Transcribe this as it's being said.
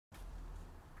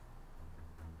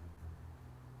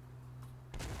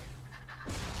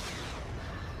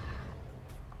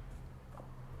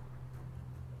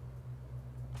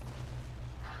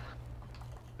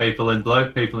People in blue,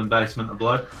 people in basement of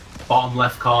blue. Bottom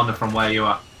left corner from where you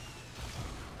are.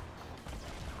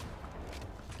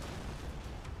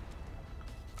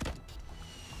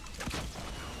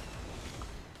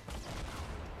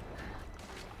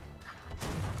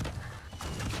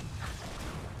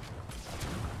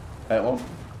 Hit one.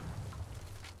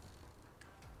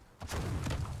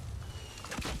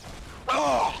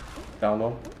 Down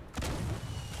one.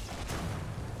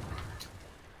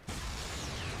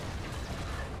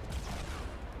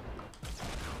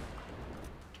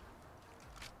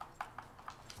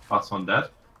 Last one dead.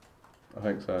 I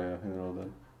think so, yeah. I think they're all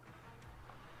dead.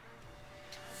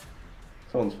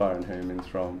 Someone's firing humans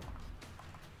from.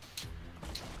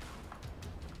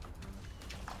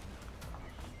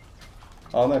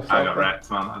 Oh no, I got wrecked,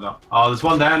 man. I don't... Oh, there's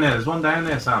one down there. There's one down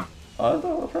there, Sam. I don't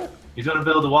know what's right. He's gonna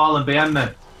build a wall and behind me.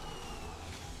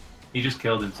 He just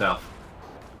killed himself.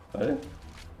 Oh, yeah?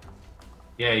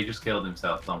 Yeah, he just killed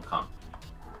himself, Tom Con.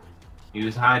 He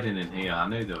was hiding in here. I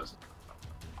knew there was.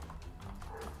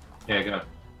 Yeah, go.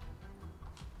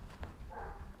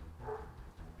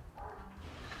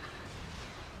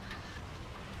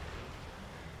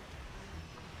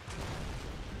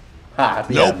 Ah, at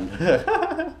the Nope.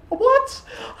 end. What?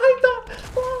 I thought.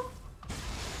 What?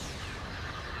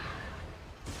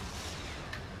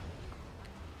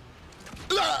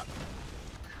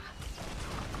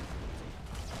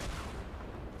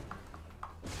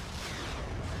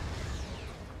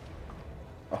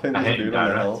 I think I there's a hit him dude on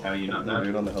the direct. hill. How you not There's a dead?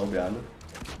 dude on the hill behind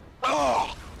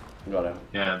us. Got him.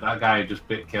 Yeah, that guy just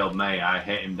killed me. I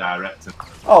hit him direct.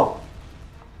 Oh!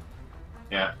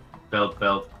 Yeah, build.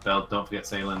 Don't forget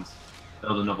ceilings.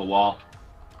 Build another wall.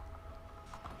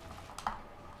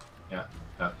 Yeah,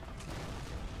 go.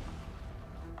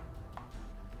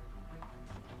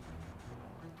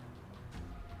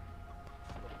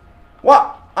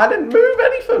 What? I didn't move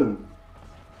anything!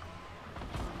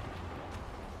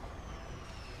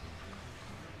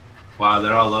 Wow,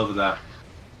 they're all over there.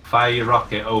 Fire your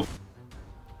rocket. Oh,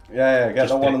 Yeah, get Just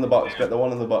the one pick- in the box, yeah. get the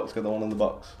one in the box, get the one in the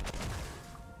box.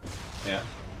 yeah.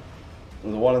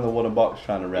 There's the one in the wooden box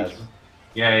trying to res.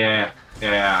 Yeah.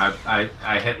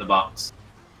 I hit the box.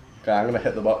 Okay, I'm gonna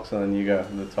hit the box and then you go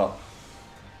in the top.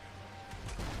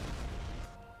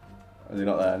 Is he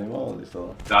not there anymore? Or is he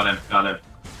still there? Got him.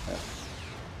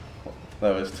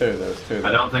 There was two, there.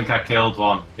 I don't think I killed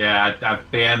one. Yeah, I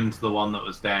BM'd the one that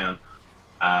was down.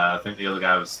 I think the other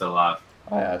guy was still alive.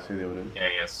 Oh yeah, I see the other one. Yeah,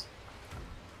 yes.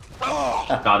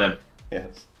 Got him.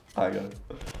 Yes, I got it.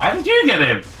 How did you get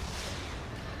him?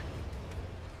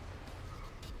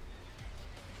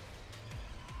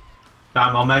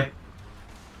 Time on me.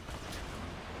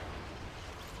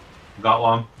 Got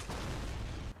one.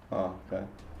 Oh, okay.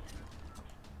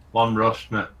 One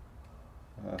rushed me.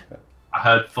 Okay. I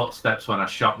heard footsteps when I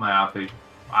shot my RP.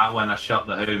 When I shot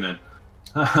the human.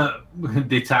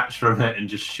 Detached from it and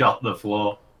just shot the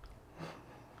floor.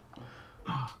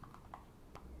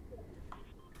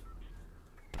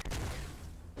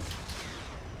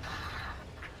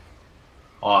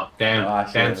 Oh, down. Oh, I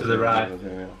see down it, to I the see it, right. I see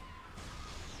it, yeah.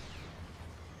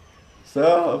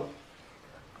 So,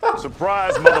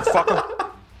 Surprise,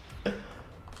 motherfucker.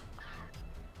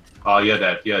 Oh, you're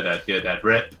dead.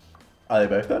 Rip. are they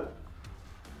both dead?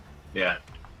 Yeah.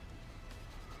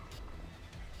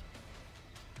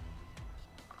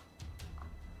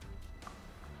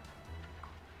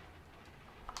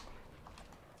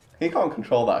 He can't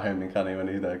control that homing, can he, when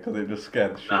he's there? Because it just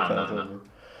scared the shit out of No. him.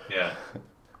 Yeah.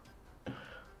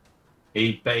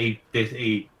 He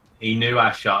knew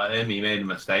I shot at him. He made a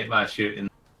mistake by shooting,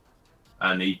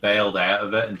 and he bailed out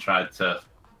of it and tried to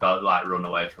like run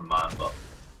away from mine. But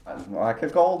Like a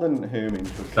golden homing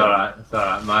should it's alright.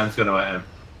 Mine's gonna hit him.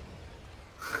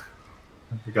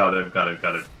 Got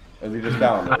him. Is he just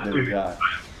down? Or did he die?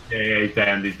 Yeah, he's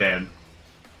down.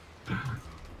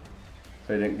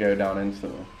 So he didn't go down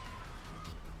instantly.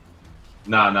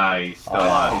 No, he's still Oh, yeah,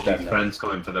 alive. he's dead His now. friend's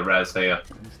coming for the res here.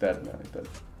 He's dead now, he's dead.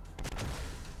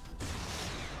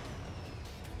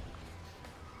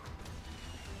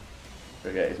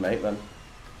 Go get his mate then.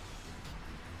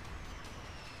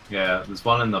 Yeah, there's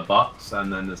one in the box,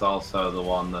 and then there's also the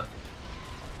one that.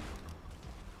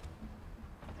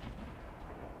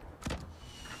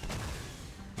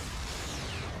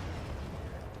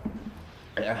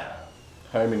 Yeah.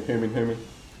 Homing. And the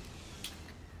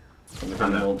I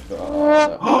know. homing launched it.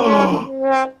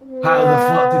 Oh, How the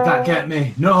fuck did that get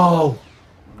me? No!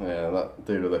 no. Yeah, that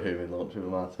dude with the homing launcher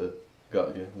might have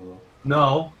got you as well.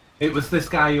 No, it was this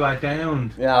guy who I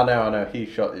downed. Yeah, I know. He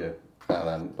shot you. And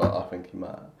then, but I think he might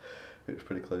have. It was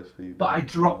pretty close for you. But I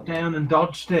dropped down and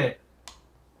dodged it.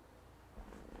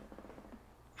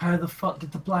 How the fuck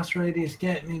did the blast radius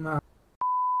get me, man?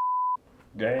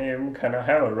 Game, can I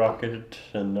have a rocket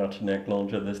and not a neck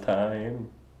launcher this time?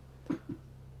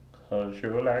 'Cause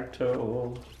you like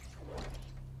to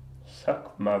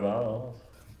suck my balls.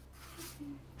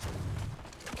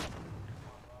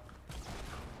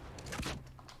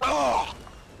 Oh!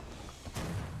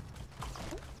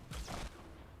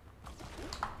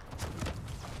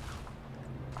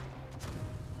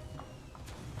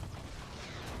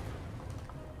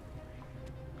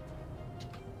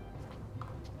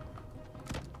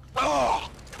 Oh!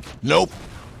 Nope.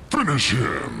 Finish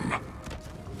him.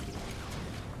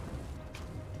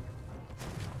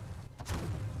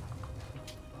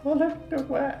 Oh, look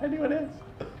where anyone is.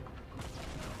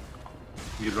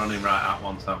 You're running right at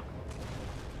one, Sam.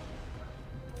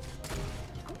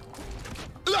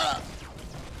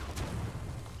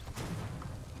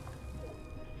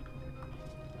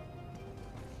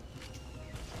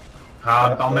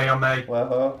 On me.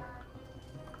 Well,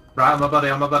 Right, on my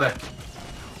body.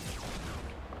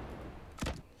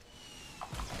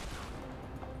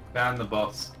 Behind the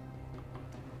boss.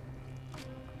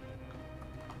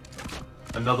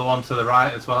 Another one to the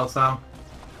right as well, Sam.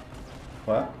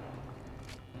 where?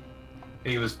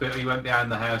 He went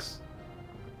behind the house.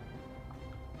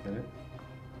 Really?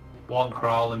 One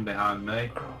crawling behind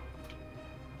me.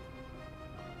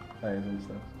 Hey, he's on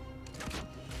stairs.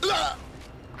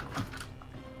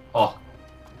 Oh.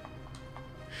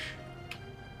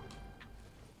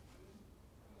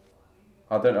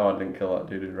 I don't know, I didn't kill that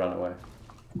dude who ran away.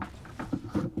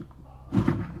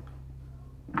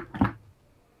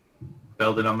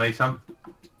 Building on me, Sam.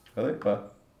 Really? Where?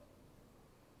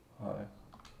 Oh, yeah.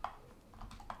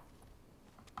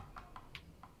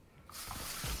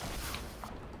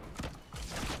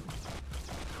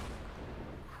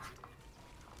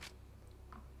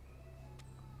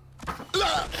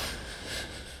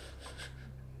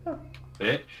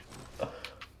 Bitch.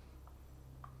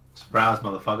 Surprise,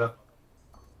 motherfucker.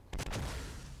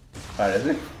 Where is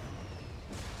he?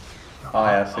 Oh,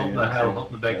 yeah, I see. Up the hill,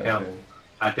 up the big Yeah, I hill. see.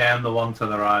 I downed the one to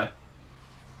the right.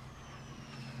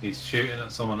 He's shooting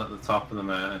at someone at the top of the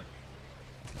mountain.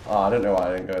 Oh, I don't know why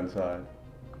I didn't go inside.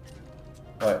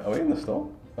 Wait, are we in the store?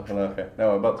 Oh, no, okay. No,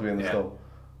 we're about to be in the store.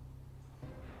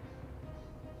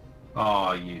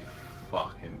 Oh, you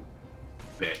fucking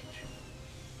bitch.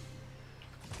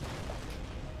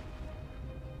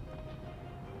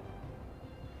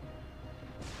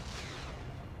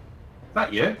 Is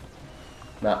that you?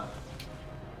 Nah.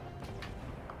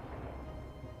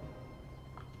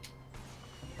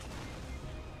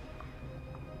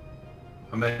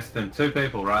 I missed him. Two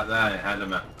people right there ahead of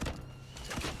me.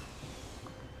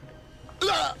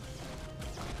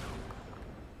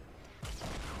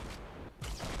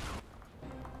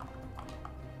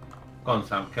 Go on,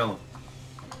 Sam, kill him.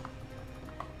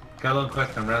 Kill him quick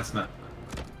and rest me.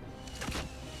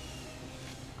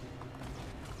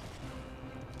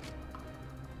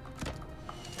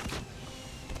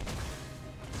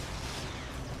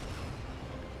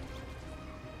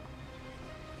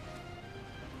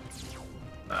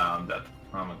 I'm dead.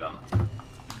 I'm a gunner.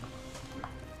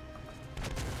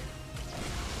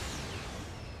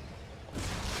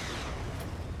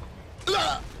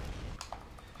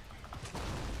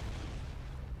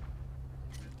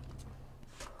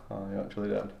 Oh, you're actually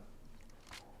dead.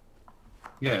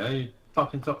 Yeah, you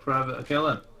fucking took forever to kill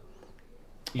him.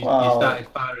 You Wow. started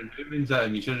firing movements at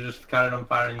him. You should have just carried on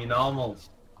firing your normals.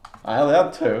 I only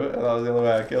had two, and that was the only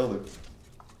way I killed him.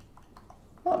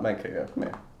 That make it go, come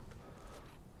here.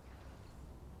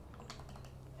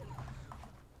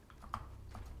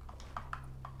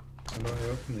 I'm not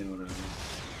opening the other.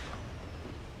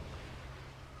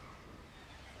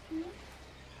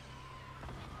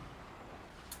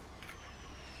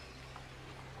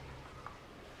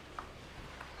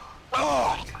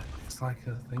 Oh! It's like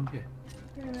a thingy.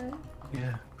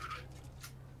 Yeah.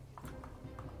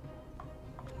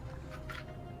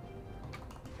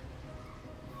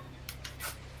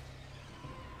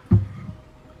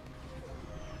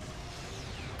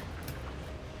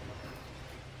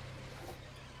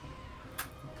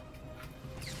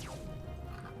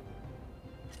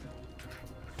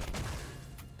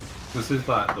 This is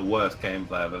like the worst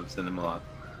gameplay I've ever seen in my life.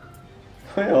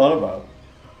 What are you on about?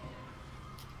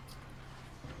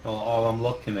 Well, all I'm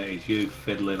looking at is you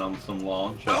fiddling on some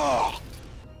launcher. Oh!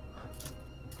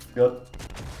 Good.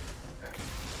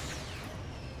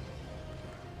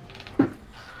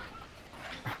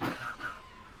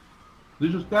 You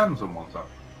just down someone, Sam.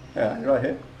 Yeah, you're right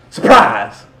here.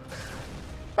 Surprise!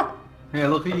 Yeah,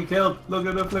 look who you killed. Look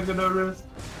at the flick of the wrist.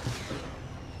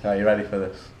 Are you ready for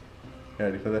this? You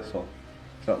ready for this one?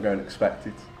 It's not going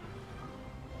expected.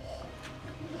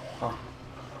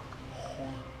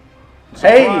 Surprise,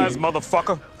 Hey!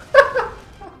 motherfucker.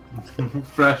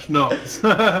 Fresh nuts.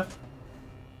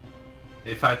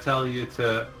 If I tell you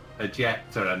to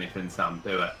eject or anything, Sam,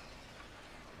 do it.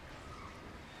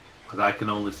 Because I can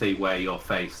only see where you're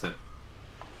facing.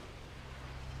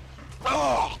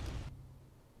 Oh,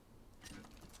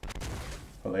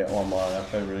 I'll get one more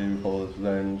left over in before the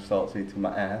zone starts eating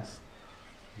my ass.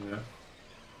 Yeah.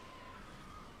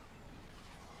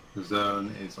 The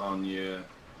zone is on you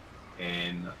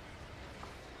in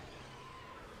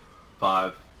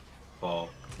 5, 4,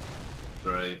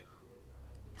 3.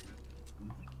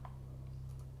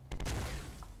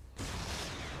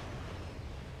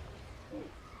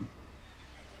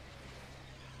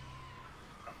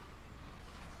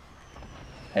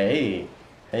 Hey,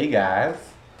 hey guys.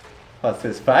 What's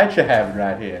this fight you're having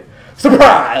right here?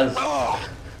 Surprise! oh,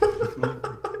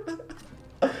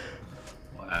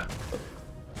 Wow.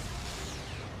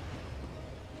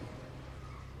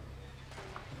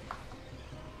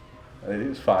 They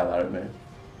just fire that at me.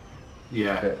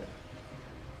 Yeah. Shit.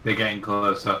 They're getting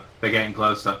closer. They're getting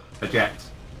closer. Eject.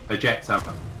 Eject, Sam.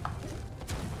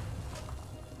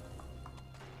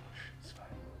 It's fine.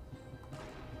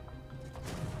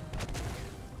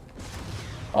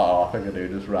 Oh, I think I do,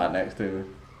 just right next to me.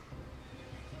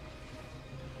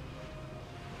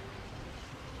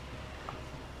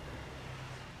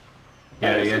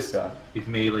 Yeah, Hey, he this is. guy. He's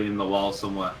melee in the wall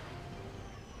somewhere.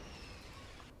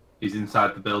 He's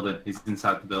inside the building. He's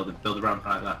inside the building. Build a ramp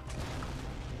right there.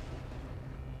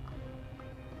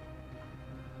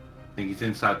 I think he's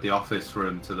inside the office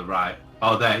room to the right.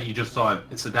 Oh, there, you just saw him.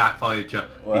 It's a dark Voyager.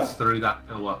 Where? He's through that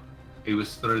door. He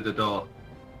was through the door.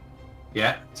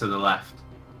 Yeah, to the left.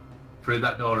 Through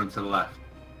that door and to the left.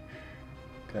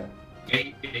 Okay.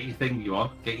 Get your thing you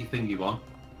want. Get your thing you want.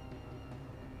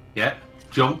 Yeah.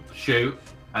 Jump, shoot,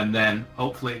 and then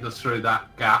hopefully it goes through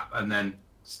that gap and then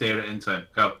steer it into him.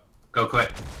 Go. Go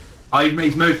quick. Oh,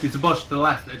 he's moved. He's a bush to the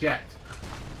left. Eject.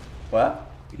 What?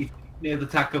 He's near the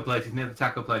tackle place. He's near the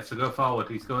tackle place. So go forward.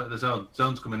 He's going to the zone.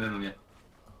 Zone's coming in on you.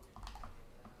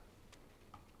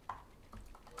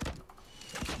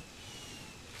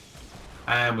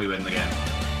 And we win the game.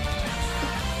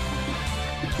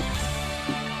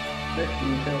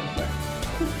 15 kills now.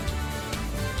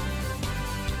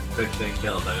 15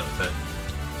 kills I got to.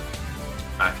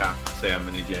 I can't see how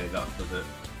many J got, does it?